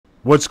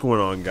What's going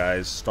on,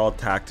 guys? Stall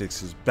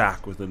Tactics is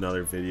back with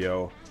another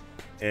video,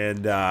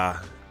 and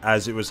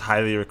as it was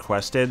highly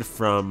requested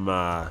from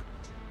I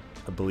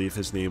believe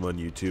his name on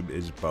YouTube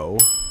is Bo.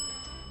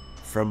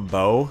 From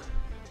Bo,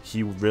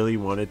 he really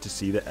wanted to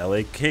see the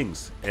LA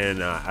Kings,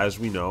 and as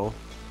we know,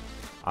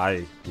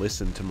 I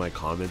listen to my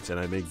comments and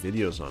I make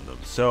videos on them.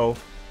 So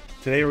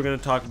today we're going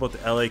to talk about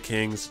the LA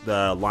Kings,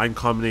 the line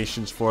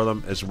combinations for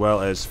them, as well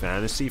as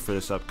fantasy for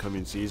this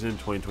upcoming season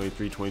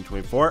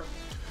 2023-2024.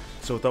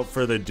 So without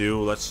further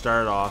ado, let's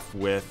start off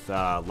with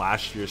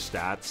last year's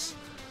stats.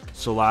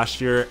 So last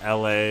year,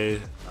 LA,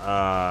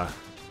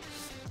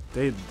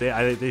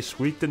 they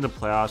squeaked in the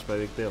playoffs, but I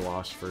think they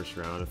lost first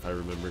round if I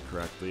remember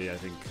correctly. I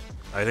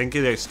think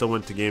they still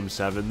went to Game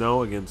 7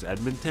 though against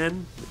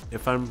Edmonton,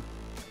 if I'm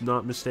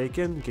not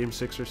mistaken. Game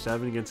 6 or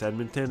 7 against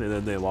Edmonton, and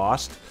then they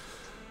lost.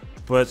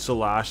 But so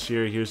last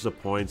year, here's the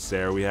points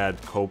there. We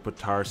had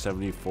Kopitar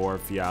 74,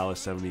 Fiala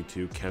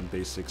 72,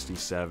 Kempe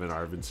 67,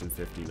 Arvidsson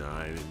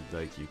 59, and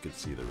like you could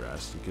see the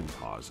rest. You can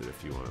pause it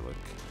if you want to look.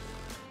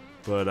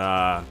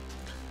 But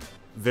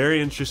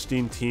very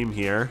interesting team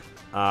here.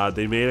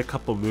 They made a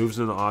couple moves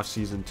in the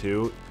offseason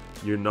too.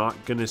 You're not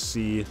gonna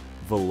see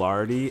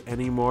Velarde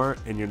anymore,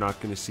 and you're not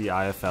gonna see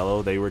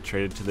Iafallo. They were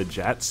traded to the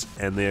Jets,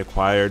 and they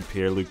acquired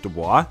Pierre-Luc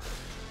Dubois.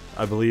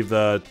 I believe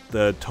the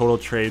total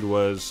trade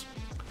was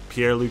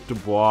Pierre-Luc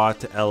Dubois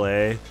to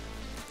LA,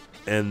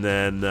 and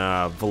then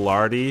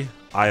Velarde,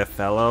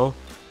 Iafallo,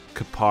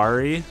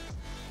 Kupari,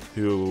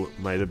 who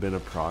might have been a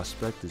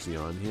prospect. Is he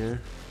on here?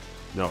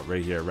 No,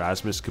 right here.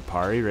 Rasmus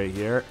Kupari right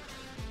here.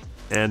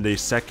 And a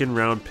second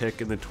round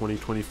pick in the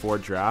 2024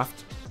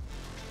 draft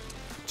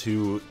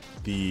to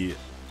the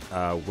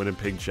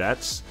Winnipeg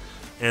Jets.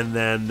 And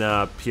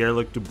then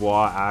Pierre-Luc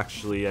Dubois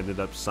actually ended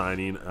up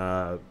signing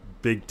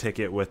big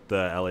ticket with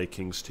the LA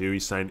Kings too. He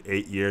signed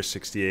 8 years,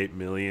 $68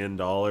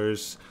 million.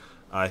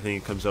 I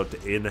think it comes out to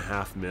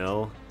 $8.5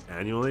 million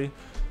annually,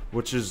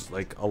 which is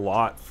like a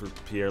lot for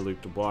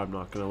Pierre-Luc Dubois. I'm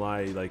not gonna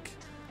lie. Like,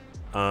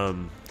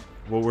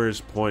 what were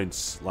his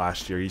points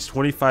last year? He's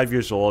 25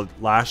 years old.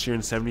 Last year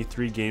in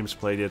 73 games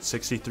played, he had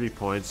 63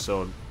 points.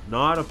 So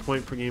not a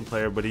point per game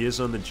player, but he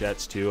is on the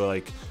Jets too.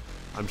 Like,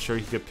 I'm sure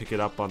he could pick it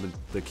up on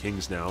the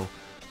Kings now.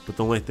 But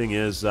the only thing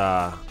is,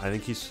 I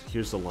think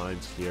here's the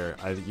lines here.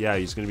 Yeah,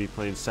 he's going to be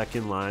playing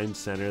second line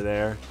center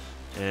there,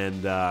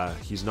 and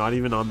he's not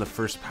even on the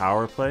first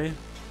power play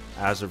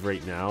as of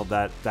right now.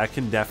 That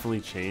can definitely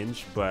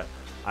change, but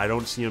I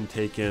don't see him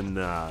taking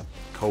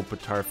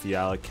Kopitar,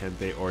 Fiala,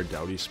 Kempe, or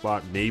Doughty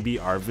spot. Maybe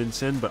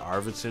Arvidsson, but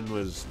Arvidsson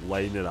was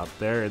lighting it up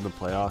there in the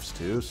playoffs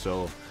too.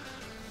 So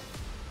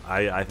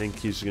I think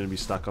he's going to be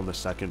stuck on the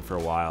second for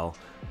a while.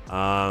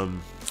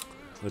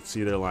 Let's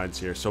see their lines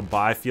here. So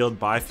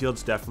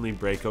Byfield's definitely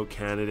breakout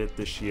candidate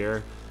this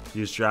year. He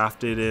was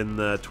drafted in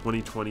the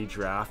 2020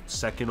 draft,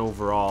 second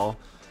overall.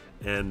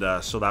 And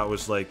so that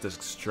was like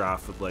this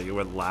draft with like, it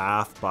went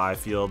Lath,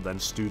 Byfield, then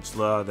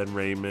Stützle, then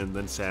Raymond,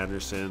 then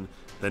Sanderson,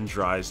 then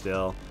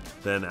Drysdale,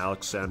 then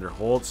Alexander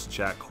Holtz,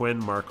 Jack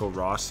Quinn, Marco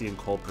Rossi, and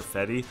Cole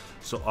Perfetti.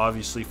 So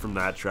obviously from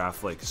that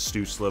draft, like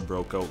Stützle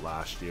broke out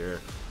last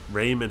year.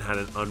 Raymond had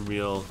an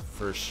unreal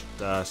first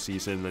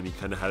season, then he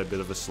kind of had a bit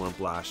of a slump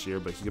last year,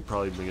 but he could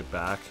probably bring it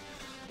back.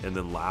 And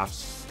then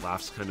Laugh's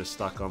kind of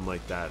stuck on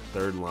like that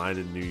third line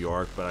in New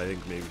York, but I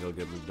think maybe he'll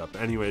get moved up.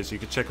 Anyways, you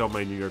can check out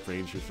my New York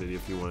Rangers video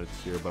if you wanted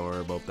to hear more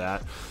about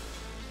that.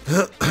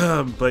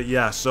 But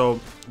yeah, so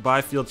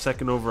Byfield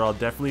second overall,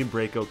 definitely a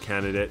breakout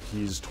candidate.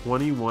 He's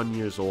 21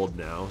 years old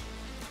now,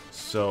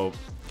 so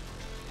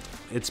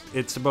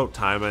it's about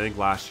time. I think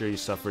last year he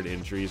suffered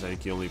injuries. I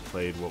think he only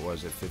played, what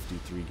was it,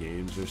 53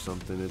 games or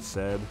something it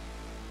said.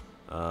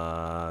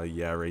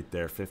 Yeah, right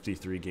there,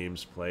 53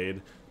 games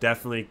played.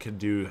 Definitely could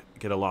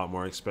get a lot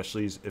more,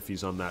 especially if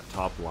he's on that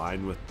top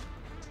line with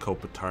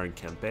Kopitar and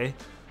Kempe.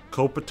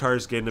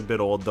 Kopitar's getting a bit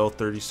old though,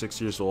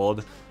 36 years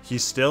old.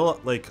 He's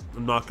still, like,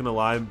 I'm not gonna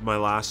lie, my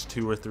last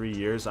 2 or 3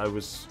 years I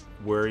was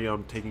worried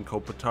on taking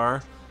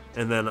Kopitar,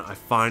 and then I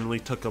finally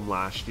took him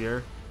last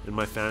year in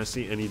my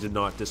fantasy, and he did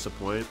not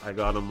disappoint. I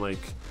got him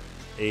like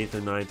 8th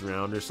or 9th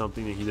round or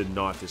something, and he did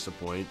not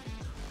disappoint.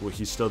 Well,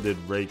 he still did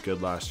right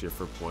good last year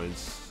for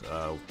points.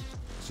 So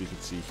you can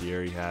see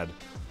here, he had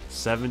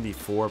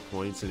 74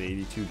 points in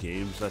 82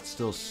 games. That's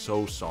still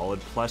so solid.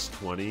 Plus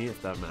 20, if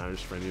that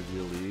matters for any of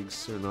your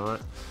leagues or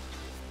not.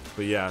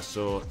 But yeah,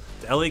 so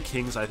the LA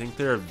Kings, I think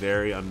they're a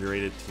very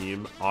underrated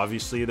team.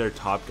 Obviously, their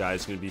top guy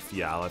is going to be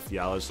Fiala.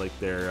 Fiala's like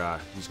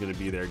he's going to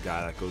be their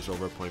guy that goes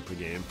over a point per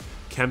game.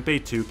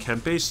 Kempe too.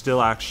 Kempe's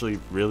still actually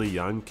really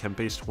young.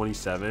 Kempe's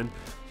 27.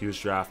 He was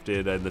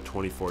drafted in the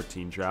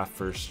 2014 draft,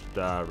 first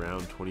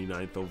round,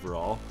 29th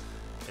overall.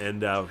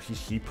 And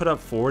he put up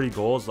 40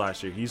 goals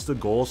last year. He's the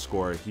goal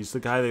scorer. He's the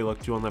guy they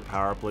look to on the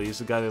power play. He's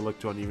the guy they look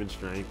to on even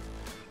strength.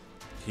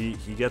 He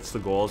gets the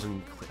goals,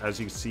 and as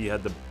you can see, he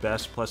had the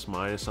best plus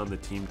minus on the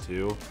team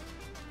too.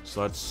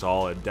 So that's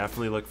solid.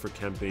 Definitely look for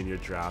Kempe in your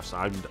drafts.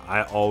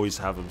 I always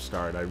have him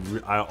start.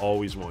 I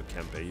always want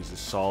Kempe. He's a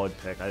solid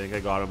pick. I think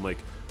I got him like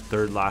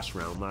third last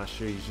round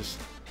last year. He's just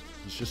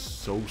he's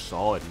just so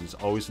solid. He's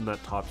always in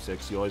that top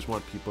 6. You always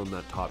want people in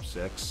that top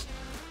 6.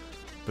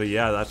 But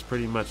yeah, that's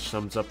pretty much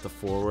sums up the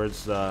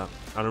forwards. I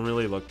don't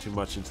really look too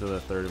much into the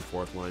 3rd and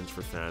 4th lines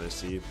for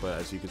fantasy, but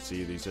as you can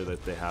see, these are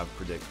that they have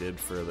predicted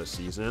for the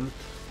season.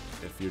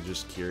 If you're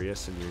just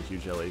curious and you're a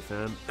huge LA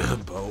fan,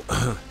 Bo.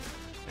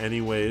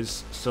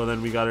 Anyways, so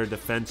then we got our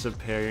defensive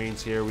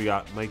pairings here. We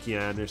got Mikey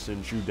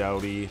Anderson, Drew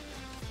Doughty,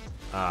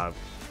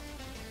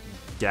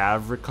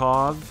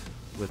 Gavrikov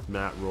with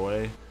Matt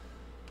Roy,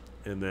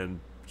 and then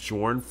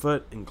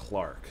Jornfoot and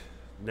Clark.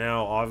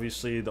 Now,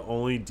 obviously, the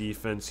only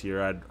defense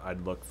here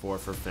I'd look for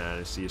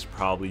fantasy is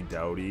probably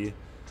Doughty.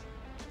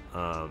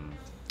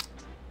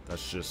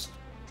 That's just,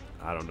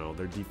 I don't know.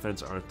 Their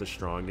defense aren't the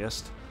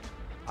strongest.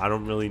 I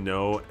don't really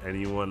know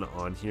anyone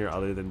on here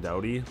other than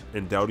Doughty.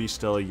 And Doughty's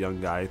still a young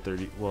guy,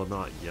 30. Well,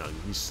 not young.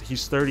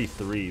 He's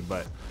 33,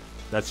 but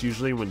that's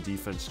usually when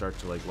defense start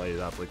to like light it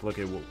up. Like, look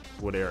at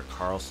what Erik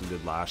Karlsson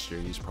did last year.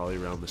 He's probably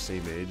around the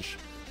same age.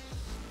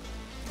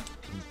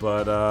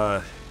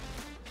 But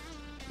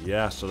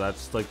yeah, so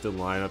that's like the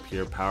lineup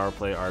here. Power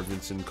play: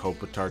 Arvidsson,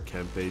 Kopitar,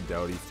 Kempe,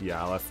 Doughty,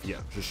 Fiala.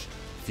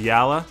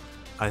 Fiala,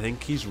 I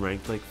think he's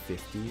ranked like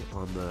 50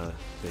 on the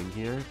thing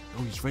here.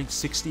 Oh, he's ranked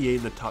 68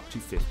 in the top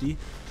 250.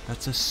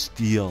 That's a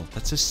steal.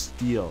 That's a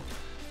steal.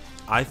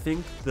 I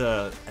think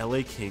the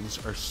LA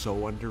Kings are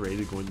so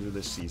underrated going into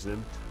this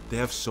season. They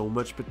have so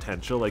much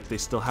potential. Like, they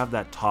still have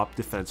that top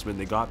defenseman.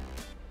 They got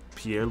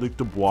Pierre-Luc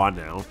Dubois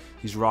now.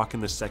 He's rocking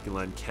the second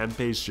line.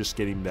 Kempe's just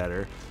getting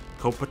better.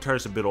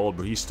 Kopitar's a bit old,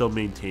 but he's still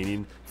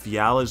maintaining.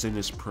 Fiala's in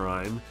his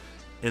prime.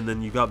 And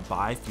then you got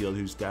Byfield,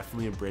 who's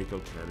definitely a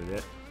breakout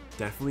candidate.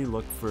 Definitely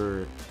look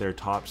for their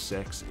top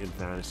 6 in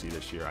fantasy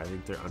this year. I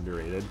think they're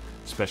underrated,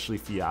 especially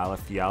Fiala.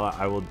 Fiala,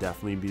 I will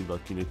definitely be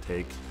looking to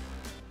take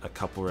a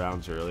couple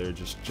rounds earlier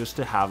just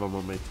to have him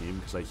on my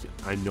team, because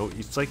I know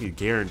it's like a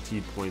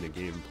guaranteed point a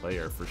game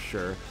player for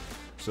sure.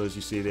 So as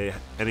you see,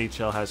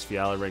 NHL has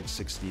Fiala ranked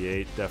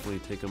 68. Definitely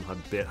take him a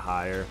bit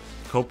higher.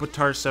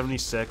 Kopitar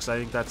 76. I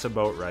think that's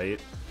about right.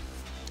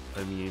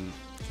 I mean,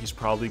 he's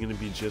probably going to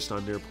be just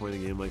under a point a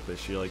game like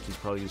this year. Like, he's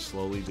probably going to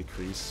slowly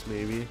decrease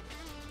maybe.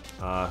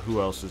 Who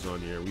else is on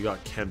here? We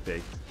got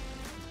Kempe.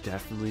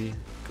 Definitely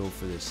go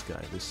for this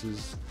guy.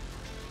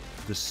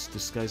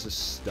 This guy's a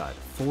stud.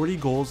 40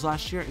 goals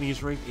last year and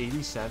he's ranked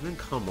 87.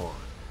 Come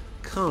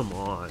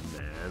on,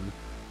 man.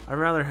 I'd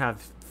rather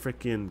have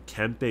freaking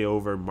Kempe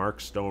over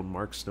Mark Stone.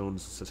 Mark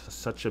Stone's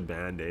such a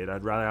band-aid.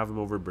 I'd rather have him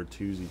over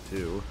Bertuzzi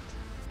too.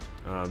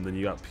 Then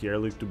you got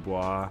Pierre-Luc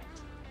Dubois.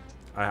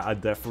 I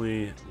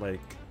definitely like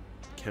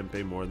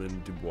Kempe more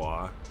than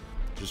Dubois,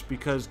 just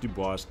because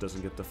Dubois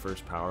doesn't get the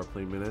first power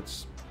play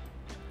minutes.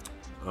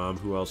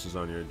 Who else is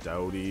on here?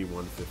 Doughty,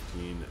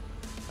 115,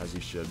 as he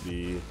should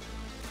be.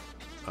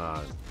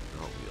 Not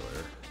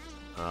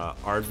Wheeler.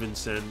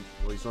 Arvidsson,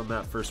 well, he's on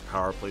that first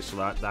power play, so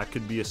that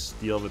could be a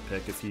steal of a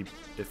pick if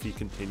he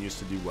continues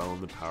to do well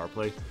in the power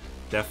play.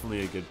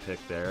 Definitely a good pick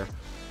there.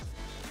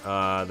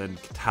 Then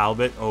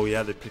Talbot. Oh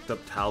yeah, they picked up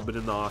Talbot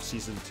in the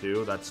offseason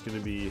too. That's gonna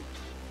be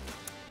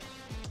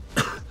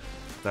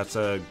that's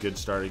a good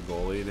starting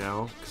goalie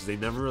now, because they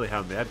never really had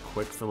him. They had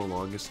Quick for the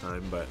longest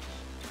time, but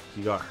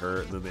he got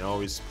hurt, and then they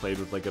always played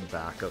with like a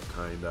backup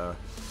kinda.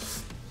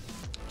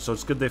 So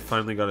it's good they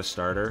finally got a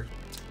starter.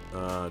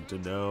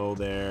 Deneau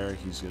there,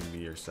 he's gonna be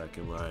your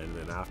second line, and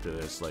then after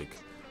this, like,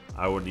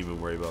 I wouldn't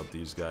even worry about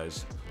these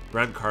guys.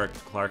 Brent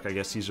Clark, I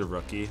guess he's a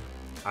rookie.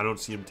 I don't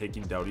see him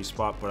taking Doughty's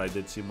spot, but I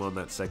did see him on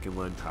that second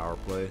line power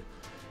play.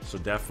 So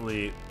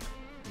definitely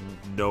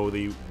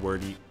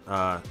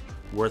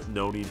worth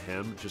noting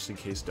him, just in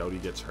case Doughty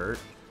gets hurt.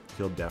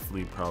 He'll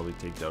definitely probably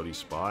take Doughty's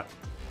spot.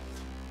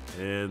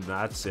 And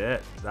that's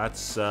it.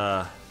 That's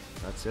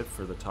it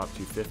for the top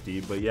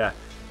 250. But yeah,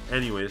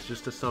 anyways,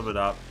 just to sum it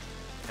up,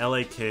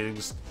 LA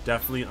Kings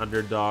definitely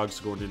underdogs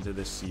going into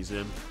this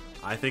season.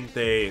 I think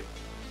they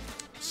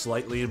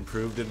slightly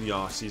improved in the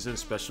offseason,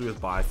 especially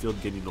with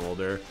Byfield getting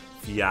older.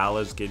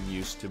 Fiala's getting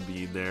used to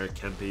being there.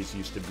 Kempe's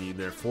used to being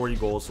there. 40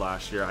 goals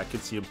last year. I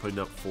could see him putting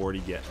up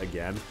 40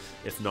 again.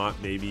 If not,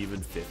 maybe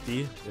even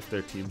 50 if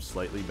their team's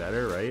slightly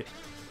better, right?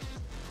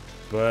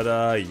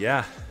 But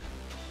yeah,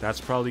 that's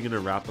probably going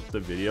to wrap up the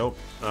video.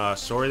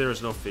 Sorry there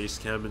was no face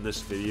cam in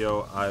this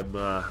video.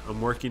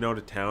 I'm working out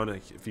of town.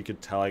 If you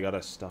could tell, I got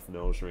a stuffed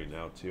nose right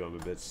now too. I'm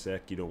a bit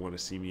sick. You don't want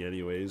to see me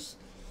anyways.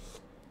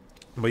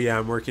 But yeah,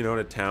 I'm working out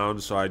of town,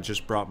 so I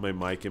just brought my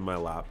mic and my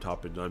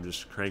laptop, and I'm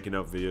just cranking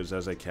out videos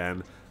as I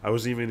can. I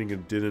wasn't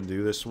even didn't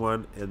do this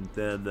one, and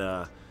then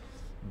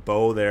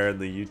Bo there in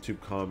the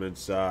YouTube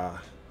comments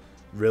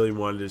really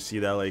wanted to see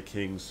the LA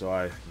Kings, so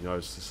I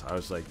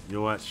was like, you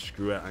know what,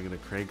 screw it, I'm gonna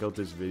crank out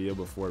this video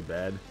before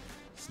bed.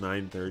 It's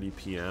 9:30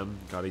 p.m.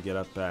 Got to get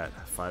up at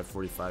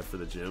 5:45 for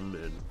the gym,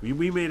 and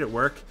we made it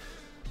work.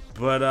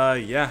 But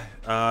yeah,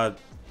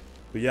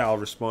 I'll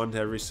respond to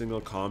every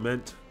single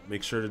comment.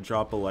 Make sure to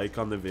drop a like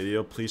on the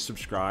video. Please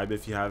subscribe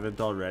if you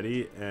haven't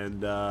already.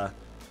 And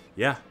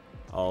yeah,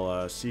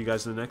 I'll see you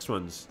guys in the next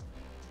ones.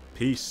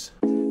 Peace.